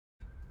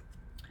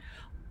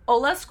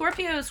Hola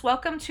Scorpios,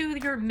 welcome to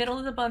your middle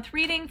of the month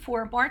reading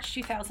for March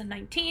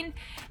 2019.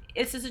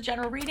 This is a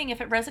general reading.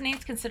 If it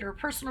resonates, consider a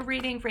personal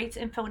reading. Rates,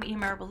 info, and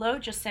email below.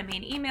 Just send me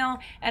an email.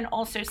 And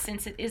also,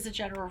 since it is a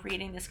general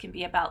reading, this can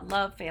be about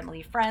love,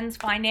 family, friends,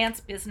 finance,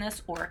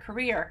 business, or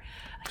career.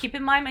 Keep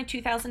in mind, my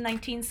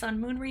 2019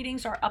 Sun Moon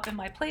readings are up in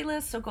my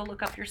playlist, so go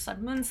look up your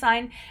Sun Moon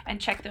sign and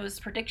check those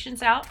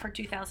predictions out for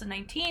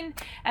 2019.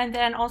 And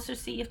then also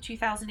see if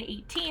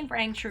 2018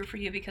 rang true for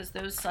you, because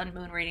those Sun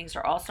Moon readings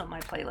are also on my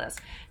playlist.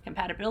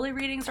 Compatibility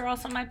readings are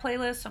also on my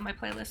playlist, so my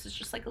playlist is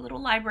just like a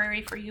little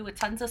library for you with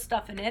tons of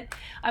stuff in it.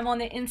 I'm on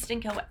the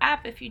Instant Go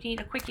app if you need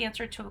a quick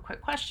answer to a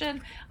quick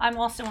question. I'm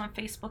also on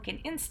Facebook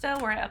and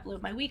Insta where I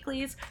upload my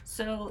weeklies.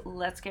 So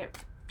let's get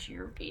to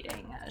your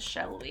reading,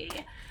 shall we?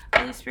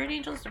 Holy Spirit,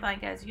 angels, divine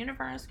guides,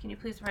 universe, can you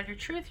please provide your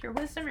truth, your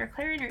wisdom, your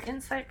clarity, and your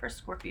insight for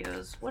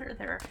Scorpios? What are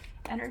their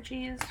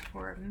energies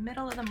for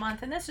middle of the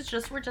month? And this is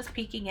just, we're just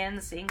peeking in,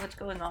 seeing what's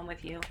going on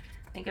with you.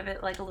 Think of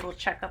it like a little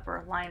checkup or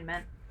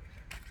alignment.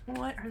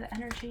 What are the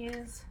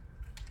energies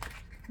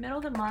middle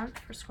of the month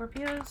for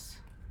Scorpios?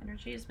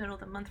 Energies middle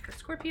of the month for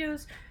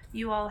Scorpios.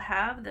 You all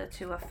have the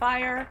Two of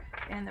Fire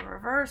in the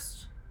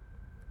reverse.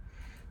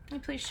 Can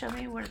you please show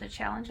me what are the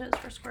challenges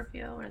for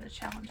Scorpio? What are the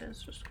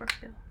challenges for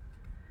Scorpio?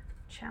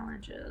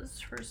 Challenges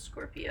for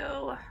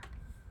Scorpio.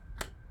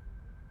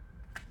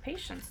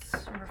 Patience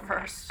in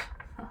reverse.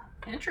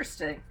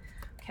 Interesting.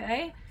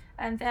 Okay.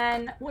 And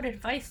then what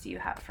advice do you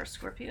have for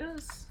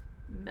Scorpios?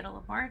 Middle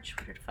of March.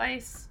 What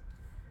advice?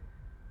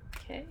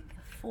 Okay.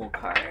 The Fool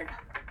card.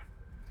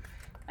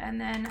 And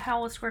then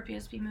how will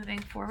Scorpios be moving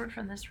forward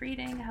from this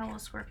reading? How will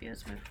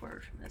Scorpios move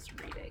forward from this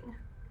reading?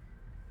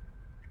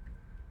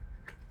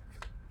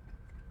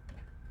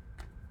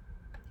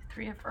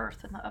 Three of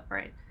Earth in the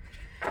upright.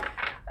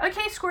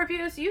 Okay,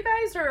 Scorpios, you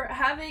guys are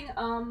having,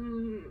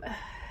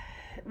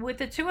 with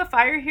the Two of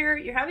Fire here,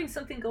 you're having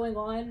something going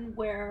on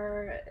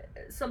where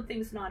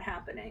something's not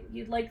happening.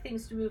 You'd like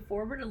things to move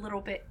forward a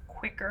little bit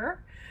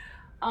quicker.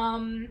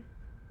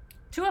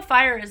 Two of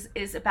Fire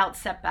is about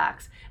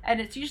setbacks,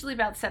 and it's usually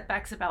about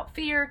setbacks about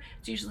fear.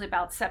 It's usually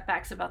about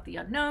setbacks about the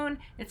unknown.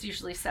 It's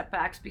usually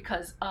setbacks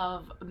because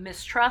of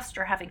mistrust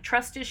or having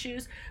trust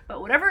issues. But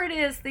whatever it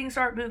is, things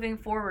aren't moving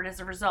forward as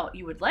a result.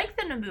 You would like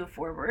them to move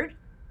forward,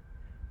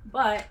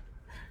 but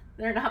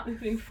they're not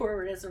moving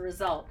forward as a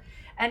result.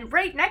 And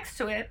right next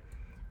to it,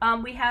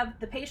 we have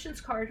the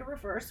Patience card in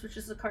reverse, which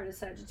is the card of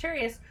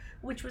Sagittarius,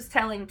 which was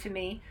telling to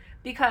me,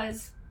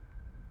 because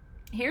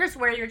here's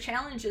where your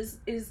challenge is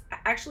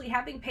actually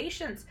having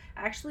patience,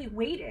 actually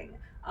waiting.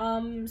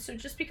 So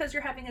just because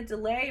you're having a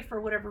delay for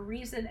whatever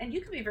reason, and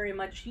you could be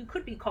you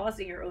could be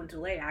causing your own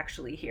delay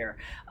actually here.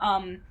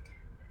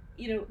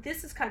 You know,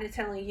 this is kind of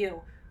telling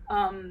you,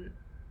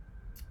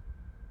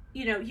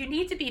 you know, you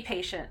need to be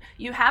patient.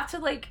 You have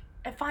to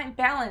find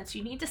balance.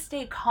 You need to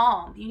stay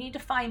calm. You need to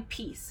find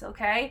peace,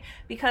 okay?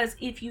 Because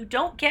if you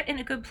don't get in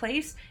a good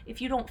place,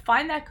 if you don't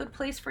find that good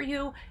place for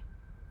you,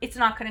 it's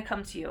not going to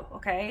come to you,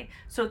 okay?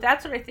 So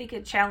that's what I think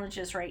it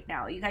challenges right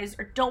now. You guys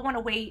don't want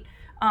to wait.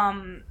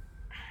 So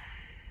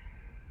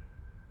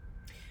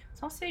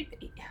I'll say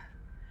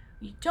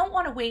you don't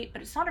want to wait,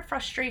 but it's not a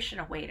frustration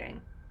of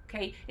waiting,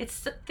 okay?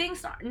 It's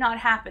things not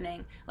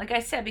happening, like I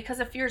said, because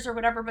of fears or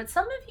whatever, but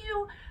some of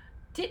you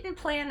didn't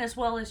plan as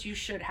well as you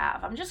should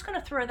have. I'm just going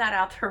to throw that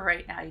out there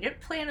right now. You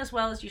didn't plan as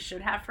well as you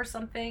should have for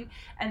something,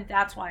 and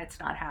that's why it's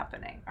not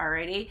happening,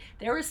 alrighty?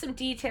 There were some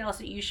details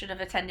that you should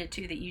have attended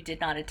to that you did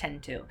not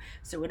attend to.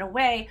 So in a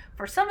way,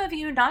 for some of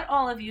you, not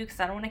all of you, because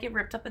I don't want to get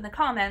ripped up in the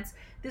comments,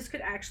 this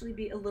could actually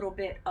be a little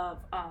bit of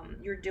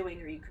your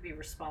doing, or you could be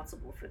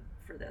responsible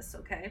for this,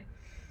 okay?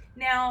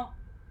 Now,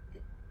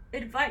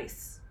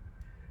 advice.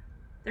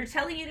 They're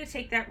telling you to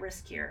take that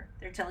risk here.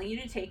 They're telling you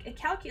to take a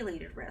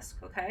calculated risk,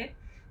 okay?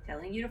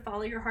 Telling you to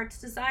follow your heart's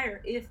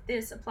desire if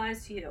this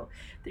applies to you.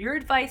 Your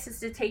advice is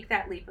to take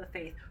that leap of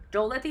faith.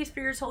 Don't let these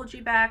fears hold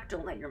you back.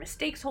 Don't let your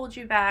mistakes hold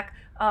you back,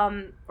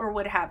 or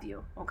what have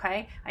you,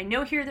 okay? I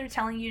know here they're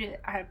telling you to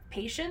have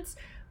patience,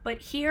 but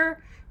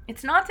here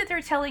it's not that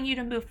they're telling you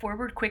to move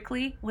forward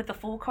quickly with the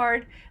Fool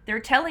card. They're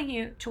telling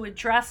you to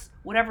address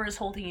whatever is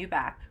holding you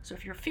back. So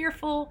if you're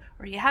fearful,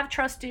 or you have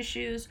trust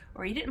issues,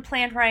 or you didn't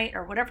plan right,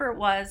 or whatever it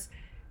was,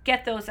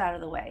 get those out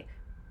of the way.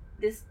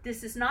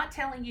 This is not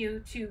telling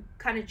you to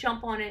kind of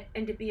jump on it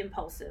and to be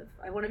impulsive.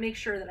 I want to make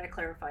sure that I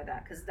clarify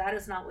that, because that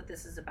is not what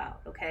this is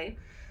about, okay?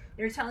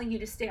 They're telling you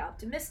to stay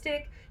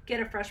optimistic,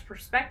 get a fresh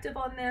perspective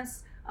on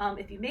this.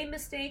 If you made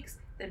mistakes,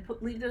 then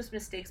leave those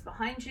mistakes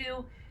behind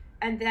you,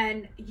 and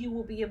then you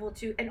will be able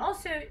to. And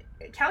also,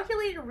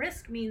 calculated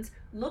risk means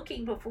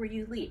looking before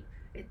you leap.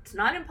 It's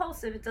not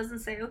impulsive. It doesn't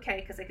say,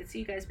 okay, because I can see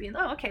you guys being,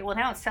 oh, okay, well,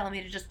 now it's telling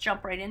me to just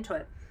jump right into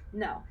it.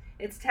 No,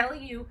 it's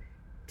telling you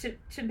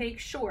to make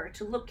sure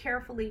to look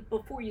carefully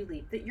before you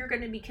leap, that you're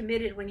going to be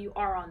committed when you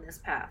are on this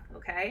path,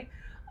 okay?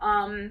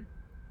 And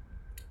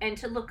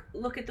to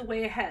look at the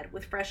way ahead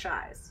with fresh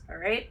eyes, all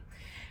right?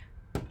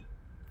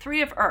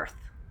 Three of Earth.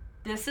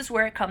 This is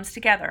where it comes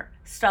together.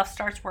 Stuff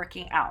starts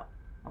working out.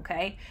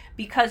 okay?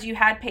 Because you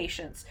had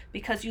patience,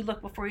 because you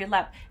looked before you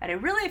leapt. And I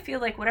really feel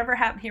like whatever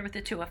happened here with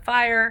the Two of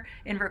Fire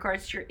in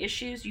regards to your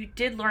issues, you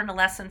did learn a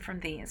lesson from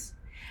these.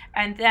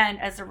 And then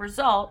as a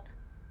result,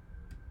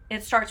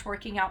 it starts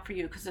working out for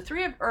you, because the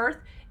Three of Earth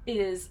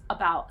is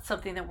about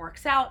something that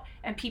works out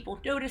and people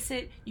notice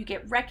it, you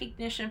get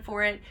recognition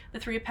for it. The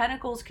Three of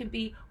Pentacles can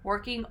be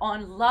working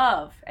on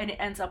love and it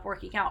ends up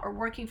working out, or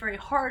working very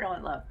hard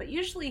on love. But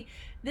usually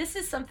this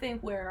is something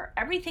where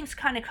everything's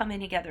kind of coming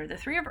together. The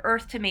Three of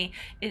Earth to me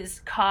is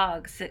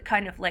cogs that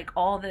kind of like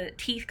all the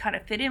teeth kind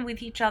of fit in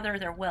with each other.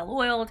 They're well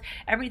oiled.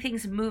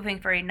 Everything's moving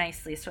very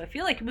nicely. So I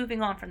feel like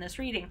moving on from this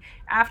reading,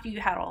 after you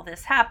had all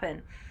this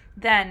happen,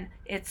 then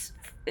it's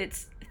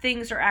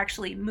things are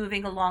actually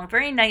moving along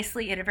very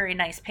nicely at a very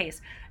nice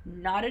pace.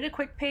 Not at a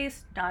quick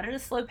pace, not at a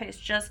slow pace,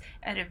 just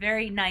at a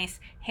very nice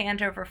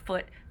hand over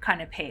foot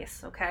kind of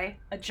pace, okay?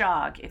 A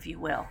jog, if you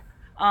will.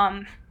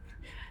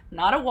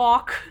 Not a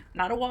walk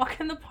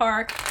in the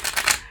park,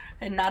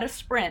 and not a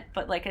sprint,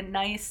 but like a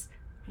nice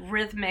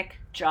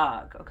rhythmic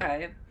jog,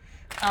 okay?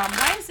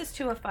 Why is this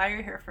Two of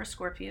Fire here for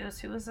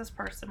Scorpios? Who is this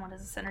person? What is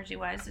this energy?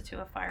 Why is the Two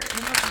of Fire in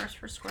reverse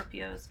for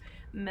Scorpios?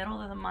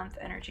 Middle of the month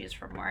energies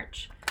for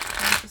March.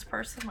 Who is this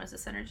person? What is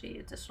this energy?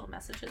 Additional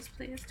messages,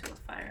 please. Two of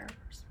Fire,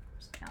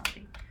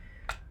 personality.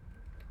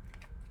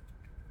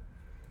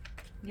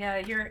 Yeah,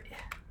 you're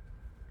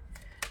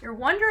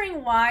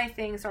wondering why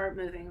things aren't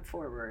moving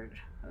forward,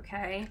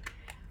 okay?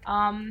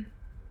 I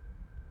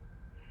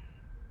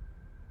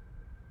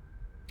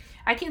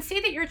can see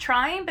that you're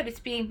trying, but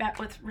it's being met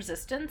with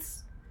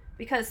resistance,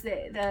 because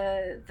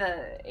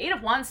the Eight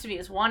of Wands to me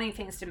is wanting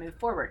things to move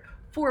forward.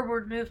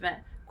 Forward movement,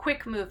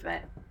 quick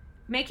movement,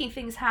 making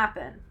things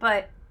happen,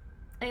 but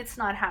it's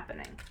not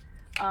happening.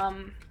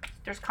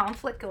 There's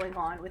conflict going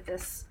on with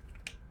this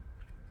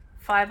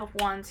Five of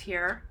Wands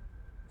here.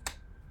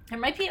 There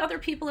might be other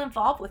people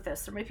involved with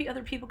this. There might be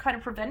other people kind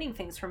of preventing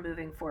things from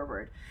moving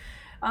forward.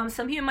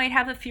 Some of you might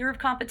have a fear of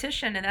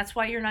competition, and that's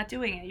why you're not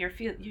doing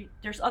it.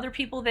 There's other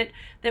people that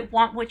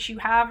want what you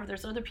have, or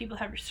there's other people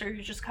that have, so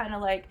you're just kind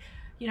of like,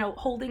 you know,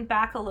 holding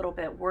back a little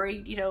bit,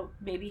 worried, you know,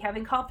 maybe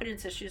having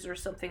confidence issues or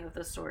something of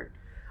the sort.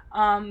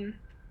 And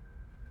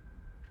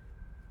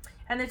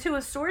the Two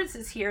of Swords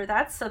is here.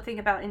 That's something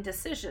about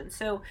indecision.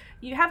 So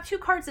you have two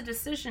cards of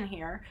decision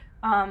here.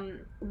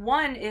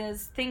 One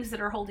is things that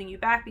are holding you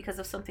back because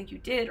of something you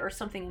did or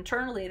something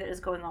internally that is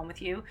going on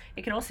with you.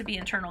 It can also be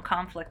internal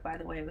conflict, by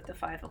the way, with the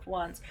Five of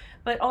Wands.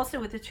 But also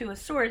with the Two of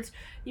Swords,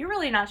 you're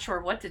really not sure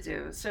what to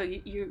do. So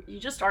you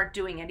just aren't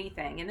doing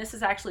anything. And this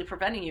is actually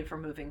preventing you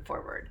from moving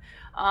forward.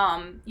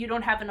 You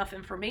don't have enough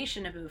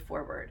information to move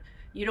forward.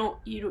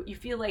 You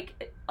feel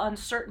like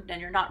uncertain and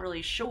you're not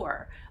really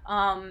sure.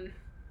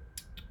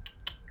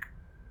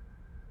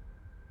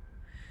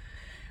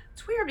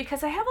 It's weird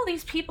because I have all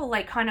these people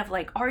like kind of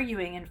like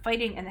arguing and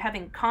fighting and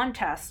having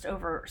contests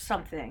over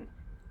something.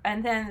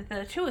 And then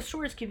the Two of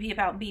Swords can be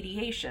about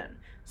mediation.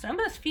 So I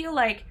almost feel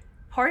like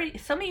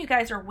some of you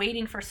guys are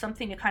waiting for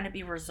something to kind of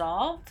be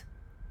resolved.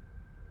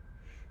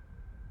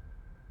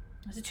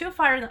 The Two of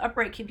Fire in the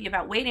upright can be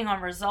about waiting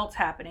on results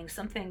happening,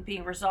 something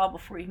being resolved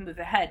before you move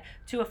ahead.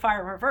 Two of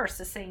Fire in reverse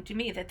is saying to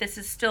me that this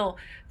is still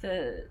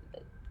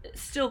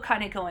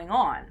kind of going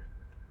on.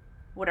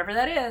 Whatever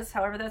that is,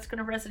 however that's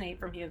going to resonate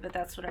from you, but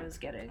that's what I was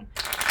getting.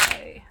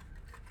 Okay.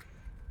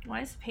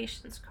 Why is the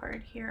Patience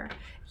card here?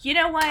 You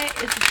know what?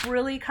 It's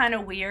really kind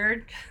of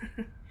weird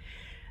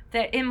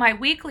that in my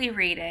weekly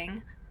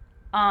reading,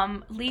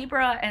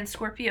 Libra and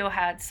Scorpio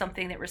had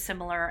something that was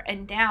similar,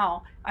 and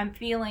now I'm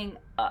feeling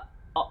a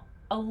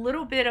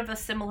little bit of a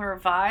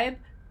similar vibe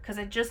because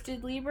I just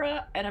did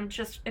Libra, and I'm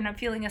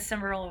feeling a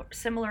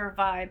similar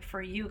vibe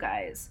for you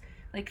guys.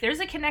 Like there's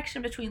a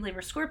connection between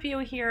Libra, Scorpio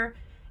here.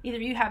 Either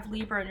you have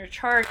Libra in your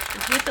chart,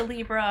 or with the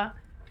Libra,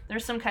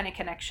 there's some kind of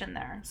connection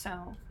there.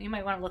 So you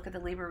might want to look at the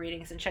Libra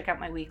readings and check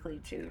out my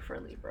weekly too for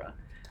Libra.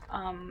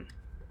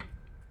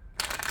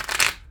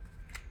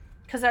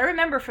 Because I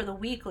remember for the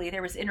weekly,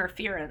 there was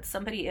interference,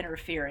 somebody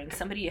interfering,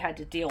 somebody you had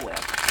to deal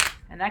with.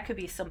 And that could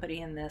be somebody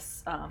in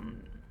this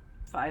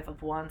Five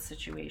of Wands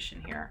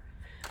situation here.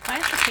 Why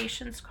is the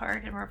Patience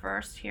card in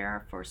reverse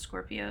here for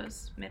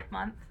Scorpios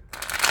mid-month?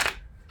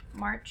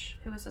 March.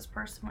 Who is this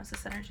person? What's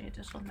this energy?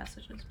 Additional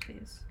messages,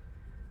 please.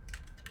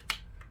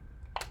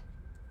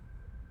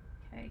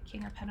 Okay,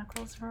 King of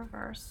Pentacles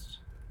reversed.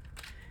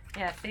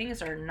 Yeah,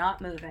 things are not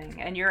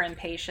moving, and you're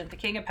impatient. The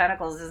King of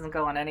Pentacles isn't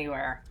going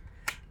anywhere.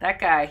 That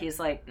guy, he's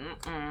like,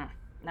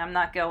 I'm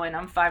not going.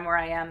 I'm fine where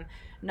I am.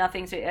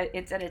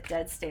 It's at a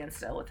dead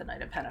standstill with the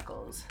Knight of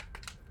Pentacles.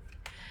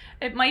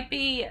 It might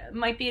be at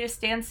a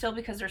standstill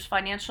because there's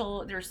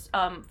financial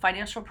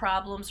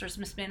problems, there's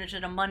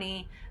mismanagement of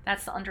money.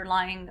 That's the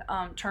underlying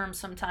term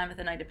sometime with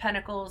the Knight of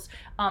Pentacles.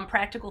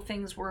 Practical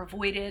things were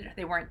avoided,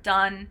 they weren't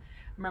done.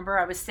 Remember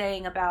I was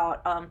saying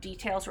about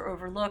details were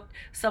overlooked.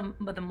 Some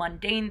of the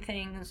mundane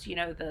things, you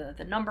know,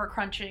 the number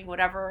crunching,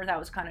 whatever, that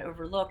was kind of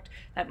overlooked.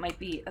 That might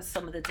be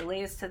some of the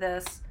delays to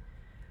this.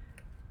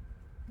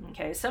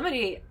 Okay,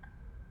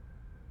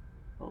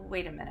 oh,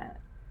 wait a minute.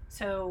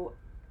 So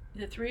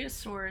The Three of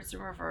Swords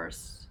in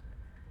reverse.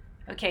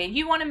 Okay,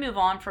 you want to move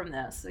on from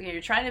this. Okay,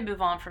 you're trying to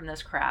move on from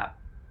this crap.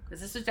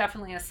 Because this is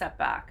definitely a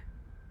setback.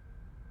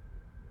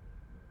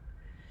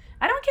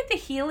 I don't get the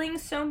healing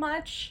so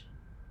much.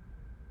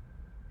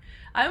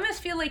 I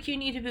almost feel like you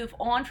need to move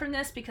on from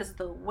this because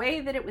the way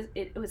that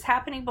it was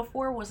happening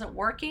before wasn't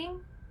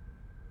working.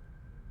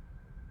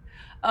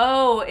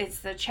 Oh, it's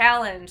the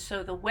challenge.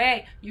 So the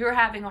way you're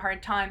having a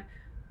hard time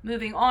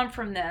moving on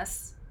from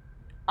this,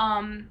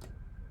 and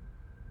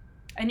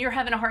you're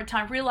having a hard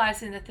time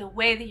realizing that the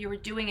way that you were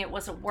doing it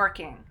wasn't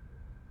working.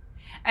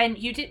 And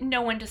you didn't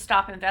know when to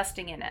stop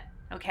investing in it,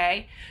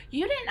 okay?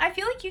 I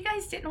feel like you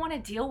guys didn't want to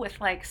deal with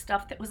like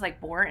stuff that was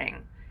like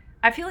boring.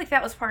 I feel like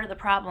that was part of the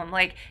problem.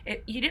 Like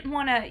you didn't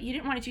want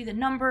to do the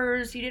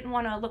numbers. You didn't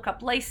want to look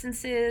up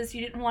licenses.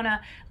 You didn't want to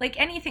like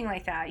anything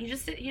like that. You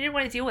didn't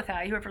want to deal with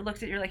that. Whoever looked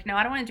at it, you're like, no,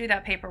 I don't want to do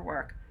that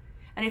paperwork.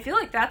 And I feel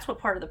like that's what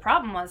part of the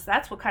problem was.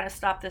 That's what kind of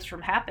stopped this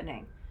from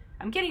happening.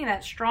 I'm getting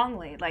that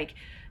strongly. Like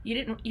you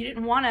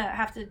didn't want to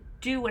have to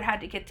do what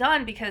had to get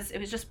done because it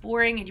was just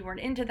boring and you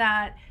weren't into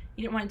that.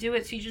 You didn't want to do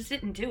it, so you just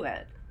didn't do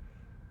it.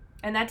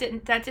 And that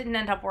didn't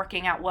end up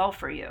working out well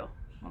for you.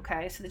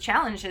 Okay, so the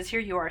challenge is here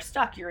you are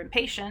stuck. You're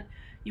impatient.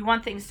 You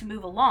want things to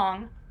move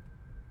along,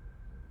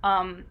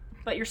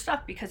 but you're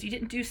stuck because you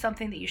didn't do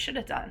something that you should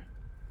have done.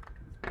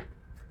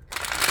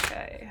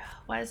 Okay,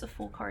 why is the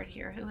Fool card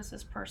here? Who is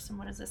this person?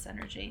 What is this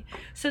energy?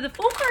 So the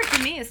Fool card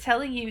to me is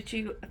telling you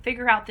to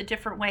figure out the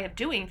different way of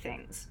doing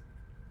things.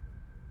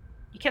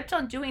 You kept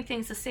on doing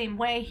things the same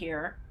way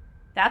here.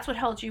 That's what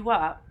held you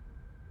up.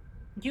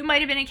 You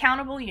might have been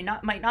accountable.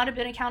 Might not have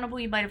been accountable.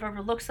 You might have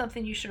overlooked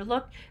something you should have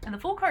looked. And the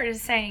Fool card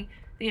is saying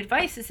the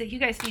advice is that you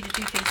guys need to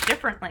do things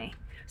differently.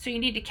 So you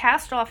need to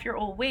cast off your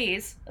old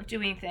ways of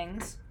doing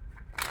things.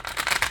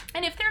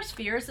 And if there's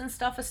fears and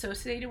stuff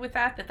associated with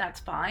that, that's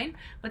fine.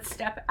 But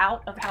step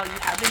out of how you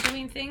have been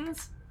doing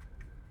things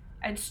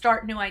and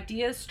start new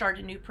ideas, start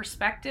a new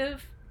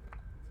perspective,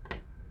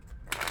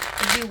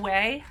 a new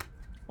way.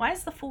 Why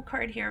is the Fool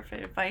card here for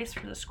advice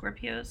for the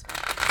Scorpios?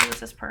 Who is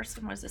this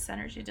person? What is this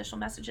energy? Additional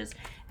messages.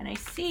 And I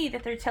see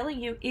that they're telling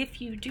you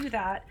if you do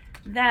that,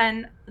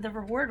 then the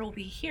reward will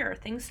be here.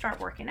 Things start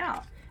working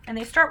out. And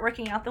they start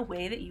working out the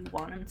way that you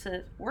want them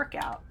to work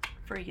out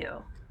for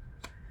you.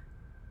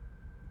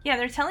 Yeah,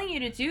 they're telling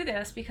you to do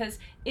this because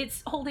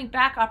it's holding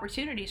back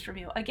opportunities from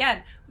you.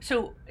 Again,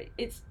 so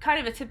it's kind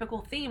of a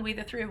typical theme. We,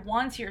 the Three of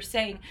Wands here,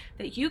 saying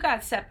that you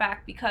got set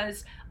back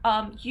because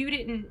you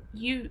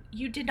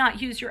did not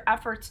use your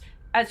efforts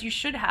as you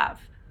should have.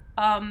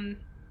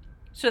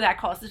 So that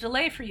caused a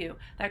delay for you.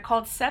 That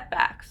caused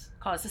setbacks.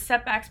 Caused the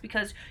setbacks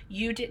because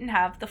you didn't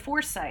have the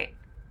foresight.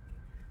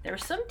 There were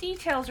some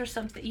details or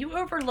something. You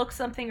overlooked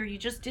something or you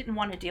just didn't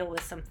want to deal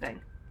with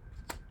something.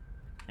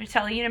 They're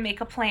telling you to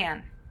make a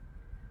plan.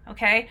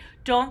 Okay?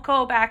 Don't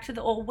go back to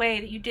the old way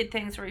that you did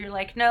things where you're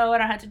like, no, I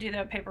don't have to do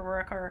that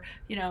paperwork or,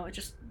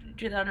 just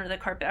do that under the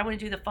carpet. I want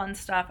to do the fun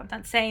stuff. I'm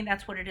not saying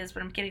that's what it is,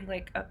 but I'm getting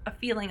like a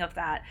feeling of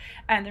that.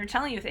 And they're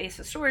telling you with Ace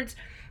of Swords,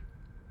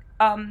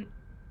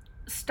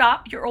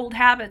 stop your old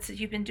habits that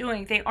you've been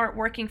doing. They aren't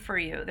working for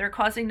you. They're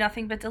causing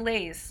nothing but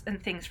delays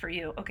and things for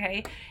you,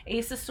 okay?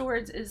 Ace of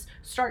Swords is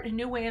start a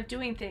new way of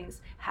doing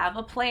things. Have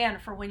a plan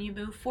for when you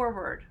move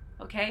forward,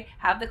 okay?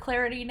 Have the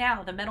clarity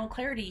now, the mental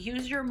clarity.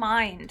 Use your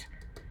mind.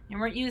 You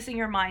weren't using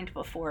your mind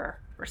before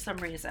for some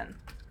reason.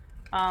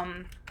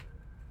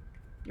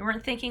 You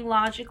weren't thinking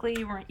logically.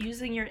 You weren't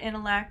using your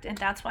intellect, and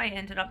that's why it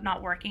ended up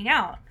not working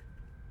out.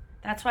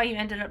 That's why you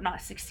ended up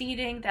not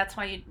succeeding. That's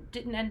why you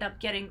didn't end up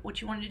getting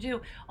what you wanted to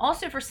do.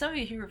 Also, for some of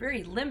you were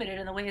very limited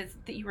in the ways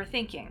that you were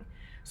thinking.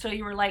 So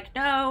you were like,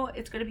 no,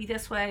 it's going to be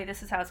this way.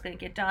 This is how it's going to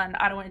get done.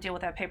 I don't want to deal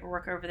with that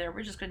paperwork over there.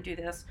 We're just going to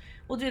do this.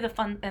 We'll do the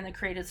fun and the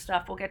creative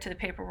stuff. We'll get to the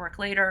paperwork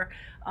later.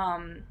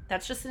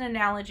 That's just an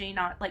analogy,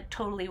 not like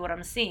totally what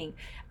I'm seeing.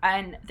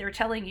 And they're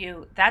telling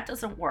you that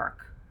doesn't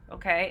work,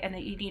 okay? And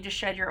that you need to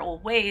shed your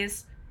old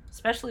ways,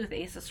 especially with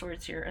the Ace of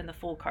Swords here and the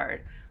Fool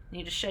card. You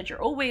need to shed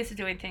your old ways of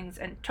doing things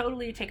and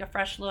totally take a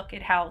fresh look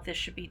at how this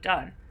should be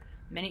done.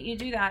 The minute you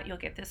do that, you'll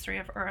get this Three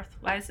of Earth.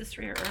 Why is this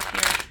Three of Earth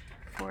here?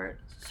 For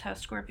how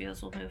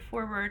Scorpios will move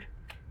forward.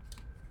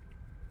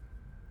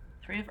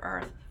 Three of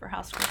Earth for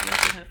how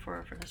Scorpios will move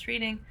forward from this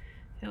reading.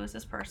 Who is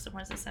this person?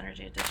 What is this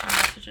energy? Additional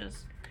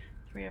messages.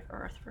 Three of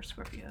Earth for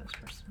Scorpios.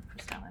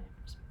 Personality.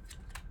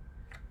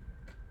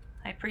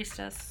 High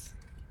Priestess.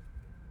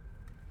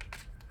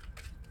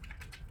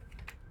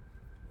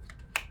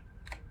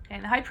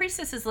 And the High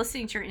Priestess is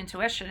listening to your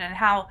intuition and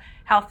how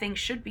things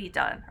should be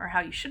done or how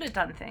you should have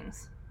done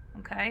things.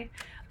 Okay?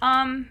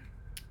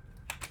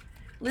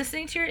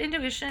 Listening to your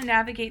intuition and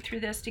navigate through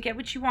this to get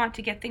what you want,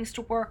 to get things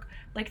to work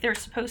like they're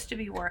supposed to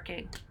be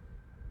working.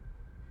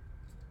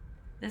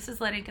 This is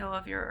letting go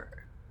of your...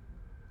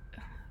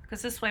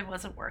 because this way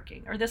wasn't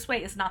working. Or this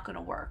way is not going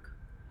to work.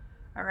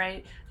 All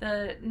right?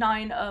 The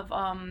Nine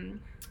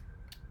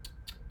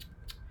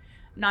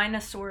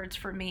of Swords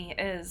for me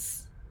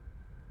is...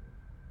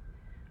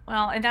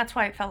 well, and that's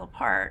why it fell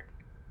apart.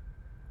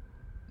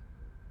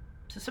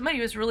 So somebody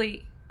was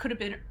could have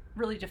been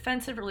really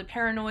defensive, really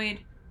paranoid,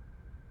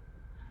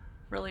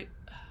 really,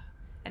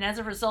 and as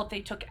a result,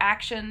 they took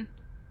action.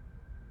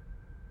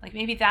 Like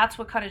maybe that's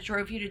what kind of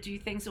drove you to do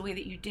things the way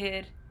that you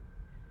did.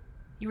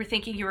 You were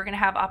thinking you were going to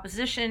have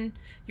opposition.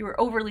 You were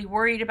overly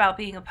worried about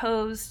being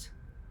opposed.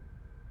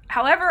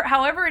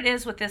 However it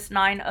is with this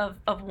Nine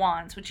of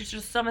Wands, which is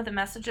just some of the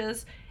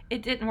messages,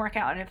 it didn't work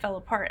out and it fell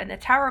apart. And the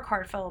Tower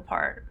card fell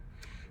apart.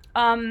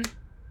 And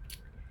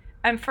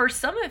for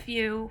some of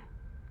you,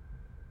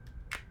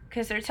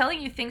 because they're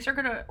telling you things are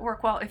going to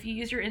work well if you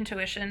use your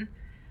intuition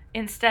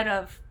instead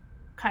of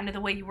kind of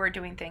the way you were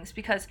doing things,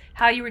 because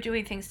how you were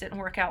doing things didn't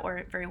work out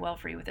very well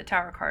for you with the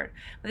Tower card.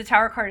 But the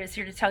Tower card is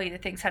here to tell you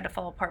that things had to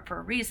fall apart for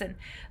a reason.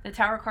 The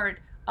Tower card,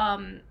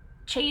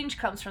 change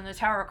comes from the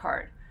Tower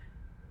card.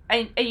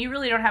 And you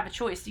really don't have a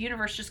choice. The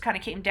universe just kind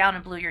of came down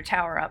and blew your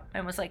tower up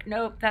and was like,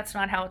 nope, that's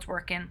not how it's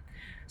working.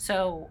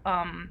 So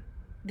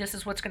this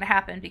is what's going to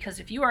happen, because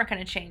if you aren't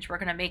going to change, we're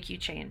going to make you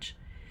change.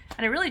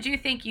 And I really do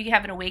think you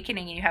have an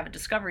awakening and you have a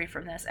discovery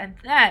from this. And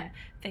then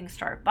things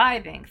start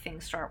vibing,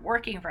 things start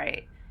working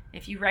right.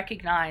 If you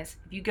recognize,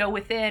 if you go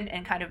within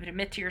and kind of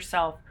admit to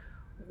yourself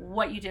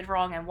what you did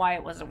wrong and why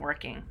it wasn't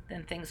working,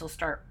 then things will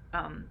start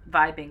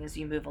vibing as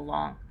you move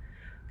along.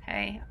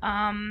 Okay.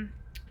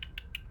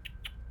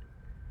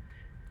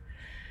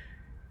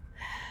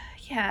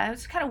 Yeah,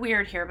 it's kind of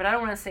weird here, but I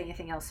don't want to say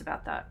anything else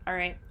about that. All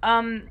right.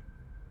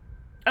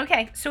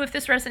 Okay, so if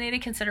this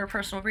resonated, consider a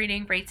personal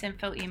reading. Rates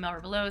info, email or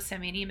below.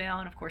 Send me an email,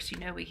 and of course,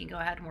 we can go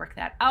ahead and work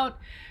that out.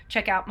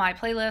 Check out my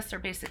playlists, or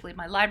basically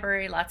my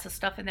library. Lots of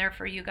stuff in there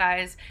for you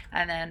guys.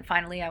 And then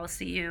finally, I will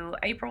see you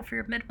April for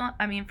your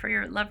for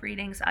your love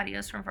readings.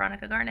 Adios from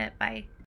Veronica Garnett. Bye.